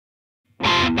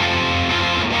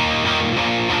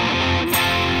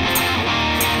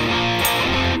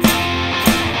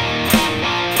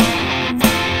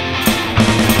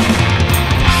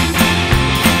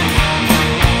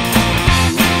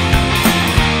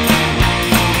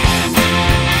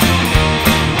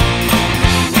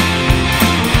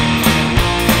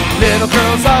Little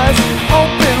girl's eyes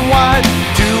open wide,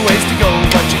 two ways to go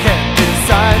but you can't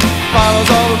decide. Follows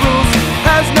all the rules,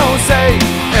 has no say,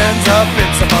 ends up in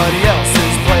somebody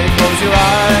else's play. Close your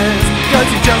eyes, cause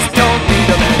you just don't need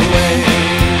them anyway.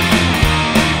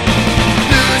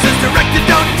 Lose is directed,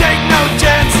 don't take no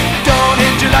chance. Don't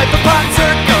hinge your life upon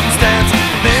circumstance.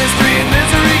 Mystery and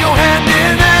misery go hand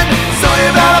in hand, so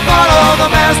you better follow the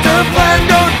master plan.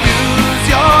 Don't use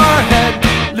your head,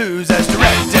 lose as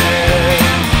directed.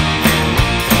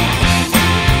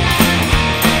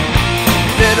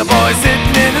 Little boy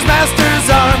sitting in his master's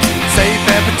arms, safe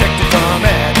and protected from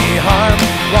any harm.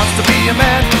 Wants to be a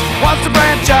man, wants to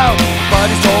branch out, but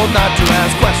he's told not to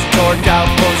ask questions or doubt.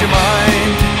 Close your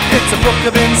mind, it's a book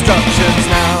of instructions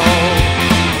now.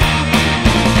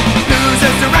 Lose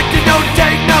as directed, don't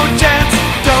take no chance.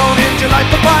 Don't hinge your life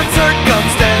upon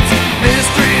circumstance.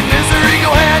 Mystery and misery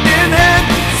go hand in hand,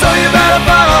 so you better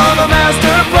follow the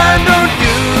master plan. Don't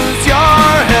use your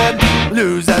head,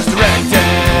 lose as directed.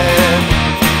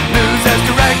 Lose as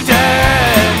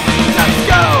directed. Let's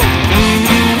go!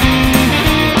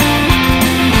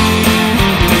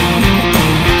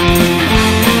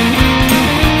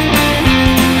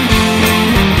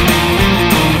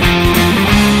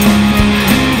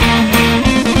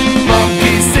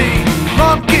 Monkey see,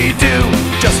 monkey do,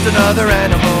 just another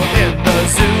animal in the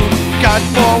zoo. Got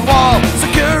four-wall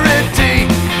security,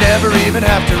 never even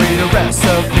have to read a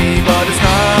recipe. But it's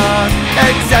not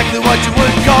exactly what you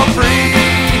would call free.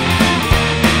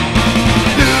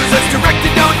 Lose as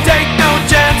directed, don't take no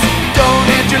chance. Don't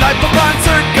hinge your life upon